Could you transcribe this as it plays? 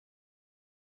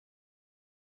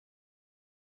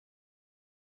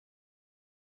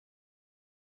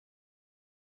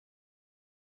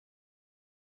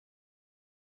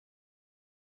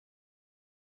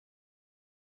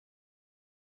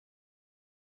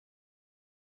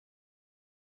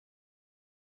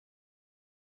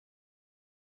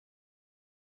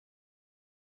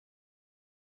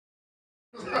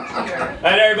Alright,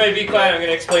 everybody be quiet. I'm going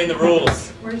to explain the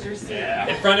rules. Where's your seat?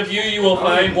 In front of you, you will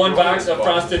find one box of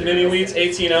frosted mini wheats,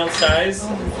 18-ounce size.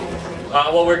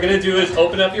 What we're going to do is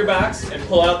open up your box and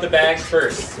pull out the bag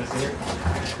first.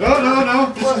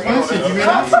 No. This is my seat. You may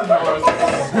not sit.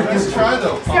 Let's try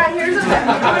though. Scott, here's a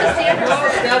standard.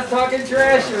 Scott's talking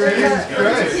trash already.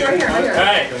 Right here.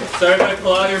 Alright, so everybody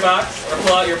pull out your box or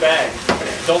pull out your bag.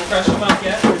 Don't crush them up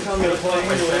yet.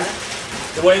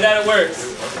 The way that it works,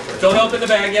 don't open the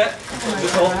bag yet.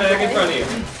 Just hold the bag in front of you.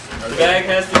 The bag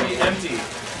has to be empty.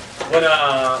 When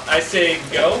I say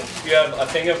go, you have a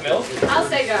thing of milk. I'll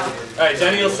say go. Alright,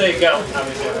 Jenny will say go.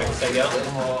 Obviously, I can say go.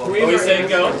 When we say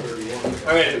go,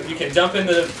 alright, you can dump in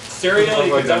the cereal,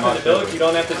 you can dump in the milk. You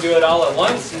don't have to do it all at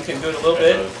once. You can do it a little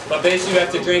bit. But basically, you have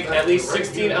to drink at least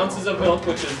 16 ounces of milk,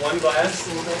 which is 1 glass.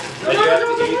 And you have to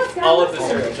eat all of the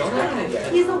cereal. Don't open it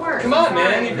yet. He's the worst. Come on,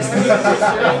 man. You've been doing this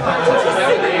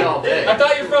all day. I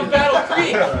thought you were from Battle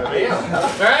Creek.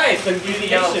 Alright, then be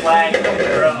the Asian. Alright.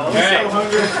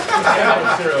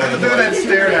 Do that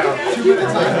stare down. 2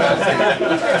 minutes like that.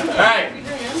 Alright.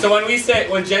 So when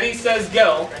Jenny says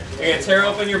go, you're going to tear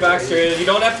open your box cereal. You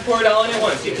don't have to pour it all in at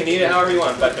once. You can eat it however you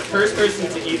want. But the first person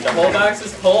to eat the whole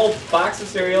box of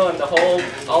cereal and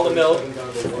all the milk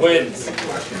wins.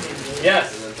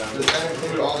 Yes. Does that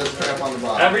include all this crap on the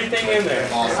bottom? Everything in there.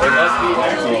 Awesome. It must be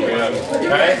empty.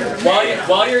 Alright?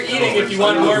 While you're eating, if you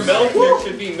want more milk, there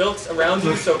should be milks around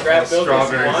you, so grab milk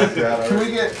if you want. Can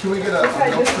we get a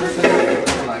milk person?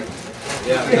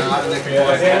 Yeah.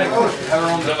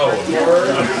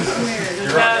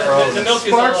 The milk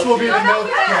is Sparks will be the milk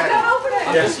Don't cat. open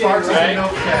it. Yeah, Sparks is the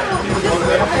milk cat.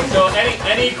 So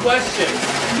any questions?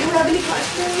 Do you have any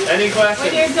questions? Any When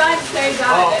questions? you're done, say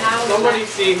done, and I will. Somebody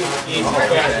see who eats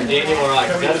fast, and Daniel or I,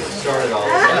 because that's what started all this.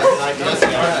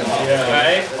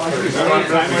 Right?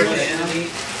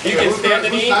 You can stand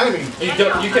and eat. You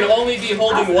can only be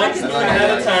holding one spoon at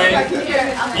a time.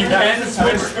 You can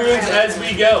switch spoons as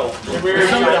we go. We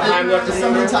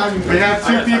have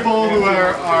 2 people who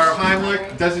are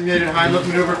Heimlich, designated Heimlich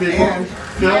maneuver people.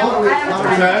 Phil,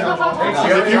 Ted.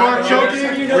 If you are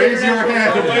choking, raise your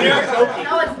hand.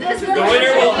 The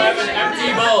winner will have an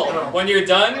empty bowl. When you're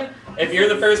done, if you're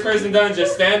the first person done,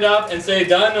 just stand up and say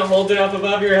done and hold it up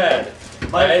above your head.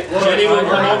 Right? Jenny will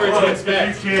come over to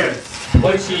inspect.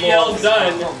 When she yells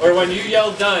done, or when you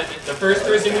yell done, the first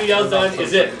person who yells done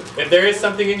is it. If there is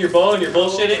something in your bowl and you're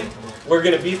bullshitting, we're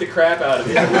going to beat the crap out of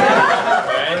you.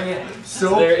 Right?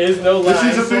 So there is no lie. This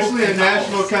is officially a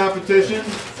national competition.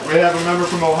 We have a member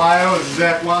from Ohio,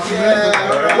 Zach Wasserman.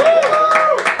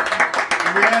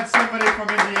 And we had somebody from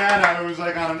Indiana who was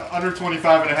like on an under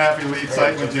 25.5 elite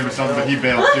cycling team or something, but he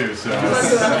bailed too. So.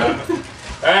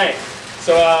 Alright.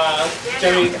 So,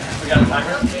 Jenny, we got a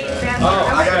timer? Oh,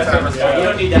 I got a timer. You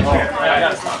don't need that chair. I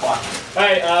got a stopwatch.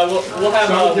 Alright, we'll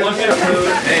have 1 minute food.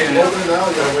 Hey, open it now,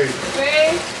 you gotta wait.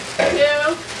 3,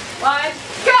 2, 1,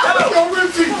 go! Let's go,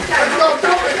 Ritzy! Let's go,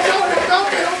 dump it!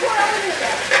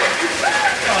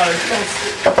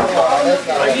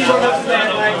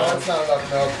 That's not enough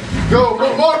milk. Go,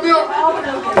 more milk! All the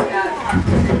milk is got.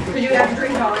 Because you have to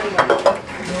drink it all anyway.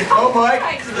 Go,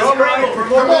 Mike. Go, Mike.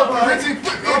 Come on, Ritzy!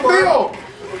 Phil!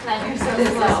 You're so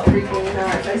slow.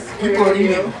 People are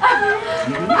eating.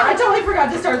 I totally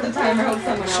forgot to start the timer. Hope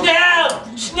someone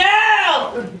else.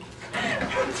 Schnell!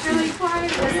 It's really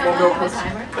quiet. Does someone have a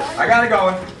timer? I got it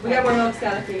going. We got more milk,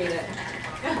 Scott, if you need it.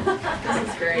 This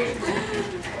is great.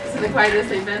 This is the quietest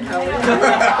they've been, probably.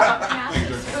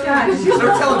 Scott,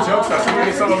 They're telling jokes now.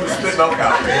 Somebody saw them spit milk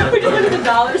out. we just went to the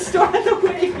dollar store on the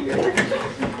way here.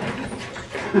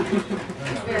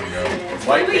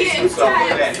 Mike makes himself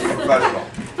look at that. He's professional.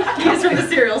 He is from the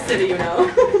cereal city, you know.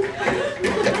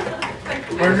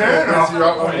 We're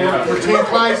Team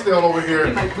Clydesdale over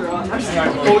here.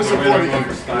 Fully supporting you.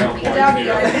 Good job, you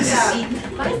guys.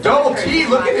 Double T,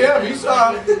 look at him. He's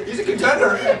a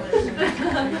contender.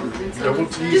 Double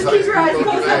T's. Just keep your eyes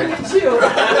closed up and chew.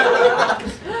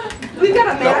 We've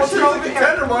got a Double masher T's over a there.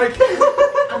 contender, Mike.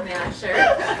 A masher.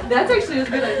 That's actually a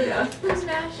good idea. Who's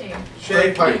mashing?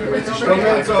 Shake pipe.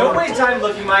 Don't waste time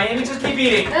looking, Miami. Just keep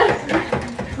eating.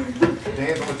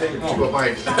 Dan's only taking 2 of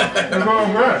Mike.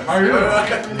 How are you?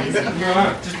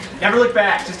 Just never look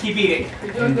back. Just keep eating.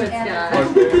 You're doing good, Scott.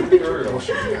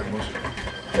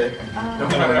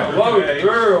 Whoa,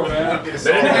 girl, man. Minute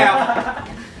and a half.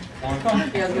 Yeah, I was going to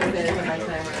say it's my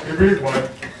timer. You read one.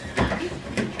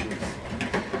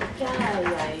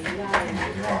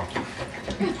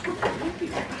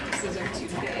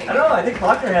 I don't know. I think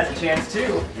Buckner has a chance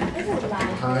too.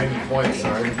 Behind points,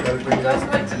 sorry. You gotta bring it up.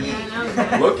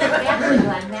 Look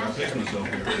at Taking myself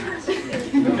here.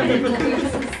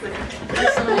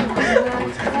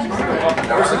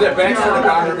 Versus that back to the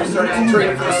doctor, we started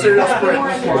training for the serial sprint.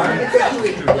 You're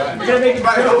gonna make it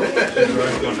right.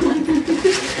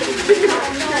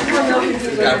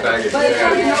 Got baggage.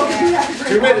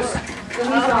 2 minutes.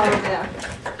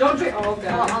 Don't drink all of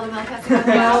that. All the milk has to go.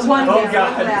 Well, one Oh, down, God.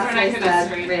 that's We're not what I gonna said.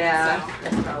 strain it, Yeah. so.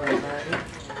 That's probably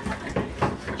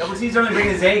fine. Double C's only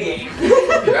bringing his A game.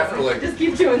 Definitely. Just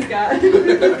keep chewing, Scott.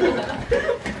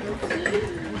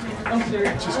 I'm sure.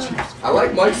 I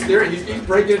like Mike's theory. He's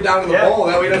breaking it down in the bowl.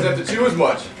 That way he doesn't have to chew as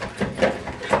much.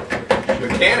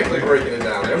 Mechanically breaking it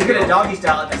down. There we He's gonna go. doggy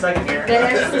style in a second here. They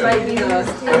actually might be those.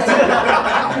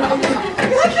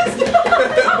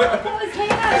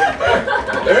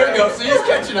 There you go. See, he's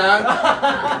catching on.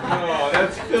 Oh,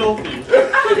 that's filthy.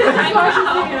 Wash his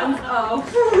hands. Oh.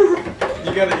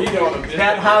 You gotta eat all of it.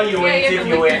 That's how you win if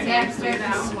you win. Just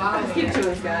keep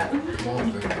chewing, Scott.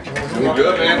 Feel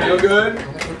good, man. Feel good.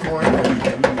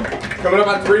 Coming up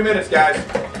on 3 minutes, guys. I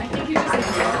think you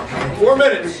just 4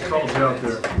 minutes. Called you out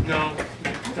there. No.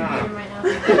 Stop.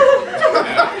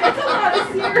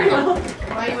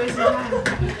 Why are you wasting time?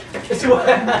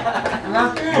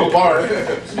 No barf.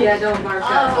 Yeah, don't barf,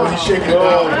 Scott. Oh, he's shaking it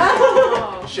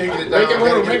down. Shaking it down. Make it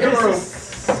room. Make it room.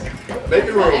 Make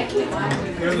it room.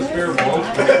 Here's the spare bowl.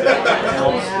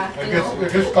 It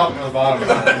gets stuck in the bottom. Oh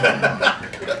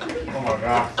my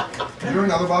god. Is there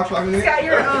another box like this? Scott,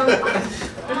 you're Oh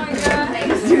my god.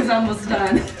 This dude's almost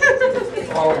done.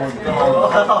 Oh my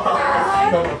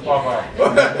god. Shut the fuck up.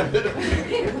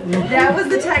 That was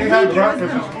the He technique. had It was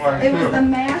breakfast this morning the, it was too. the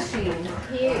mashing.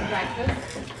 He ate breakfast.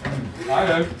 I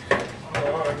did.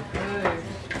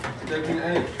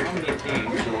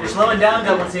 You're slowing down,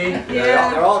 Double C. Yeah.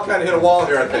 They're all kind of hit a wall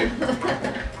here, I think.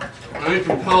 I need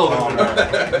some pillows.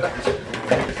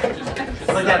 It's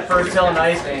like that first hill in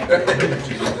Iceman.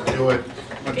 Do it.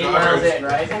 8 miles in,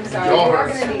 right? I'm sorry. Jaw we're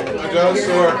hurts. gonna need My jaw's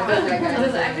sore.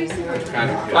 Was every single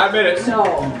 5 minutes. No.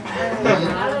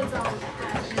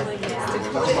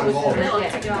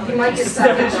 He might get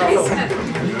stuck in those.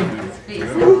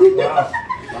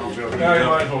 Now you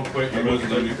might as well quit.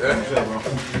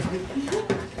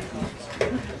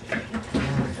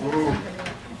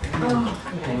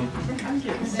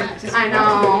 I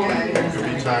know. Could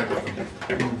be tied with him.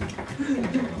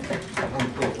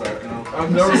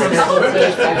 I'm never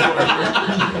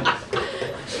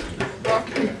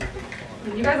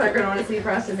You guys aren't gonna want to see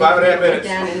Preston 5.5 minutes.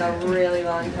 again in a really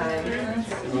long time.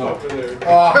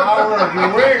 Oh, Howard,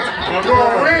 you're weak.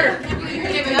 You're weak.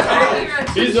 You're giving up on your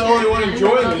He's the only one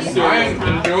enjoying this series. I am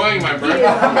enjoying my breakfast.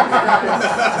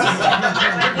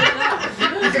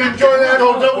 You can enjoy that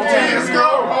old double T. Let's go.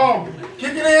 Oh,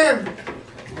 kick it in.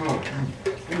 Oh,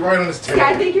 you're right on his tail. Yeah,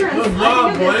 I think you're in Good I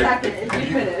job, think you'll Blake. get second if you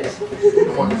finish.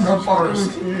 Come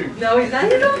first. No, he's not.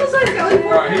 He's almost like going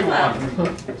for He it. won.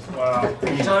 Wow.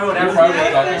 You tell everyone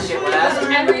after shit last.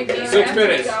 every piece 6 after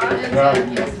minutes. you got it.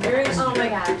 Oh my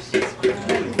gosh.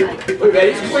 Look at that.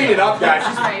 He's cleaning up, guys.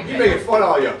 He's making fun of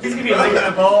all you. He's gonna be licking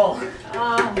a bowl.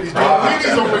 He's doing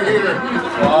meetings over here.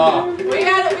 Wow. We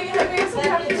got it. We got some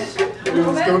competition.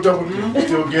 Let's go double D.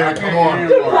 Still get it. Come on.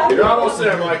 You're almost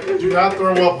there, Mike. Do not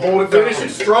throw up. Hold it down. Finish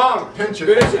it strong. Pinch it.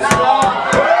 Finish it strong.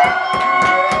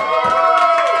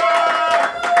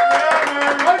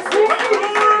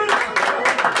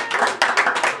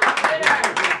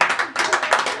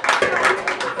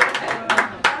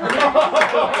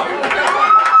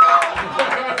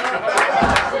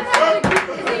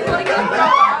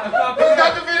 Who's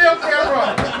got the video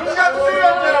camera? Who's got the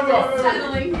video camera?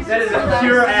 That is a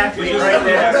pure athlete right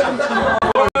there. Do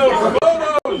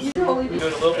it a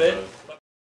little bit.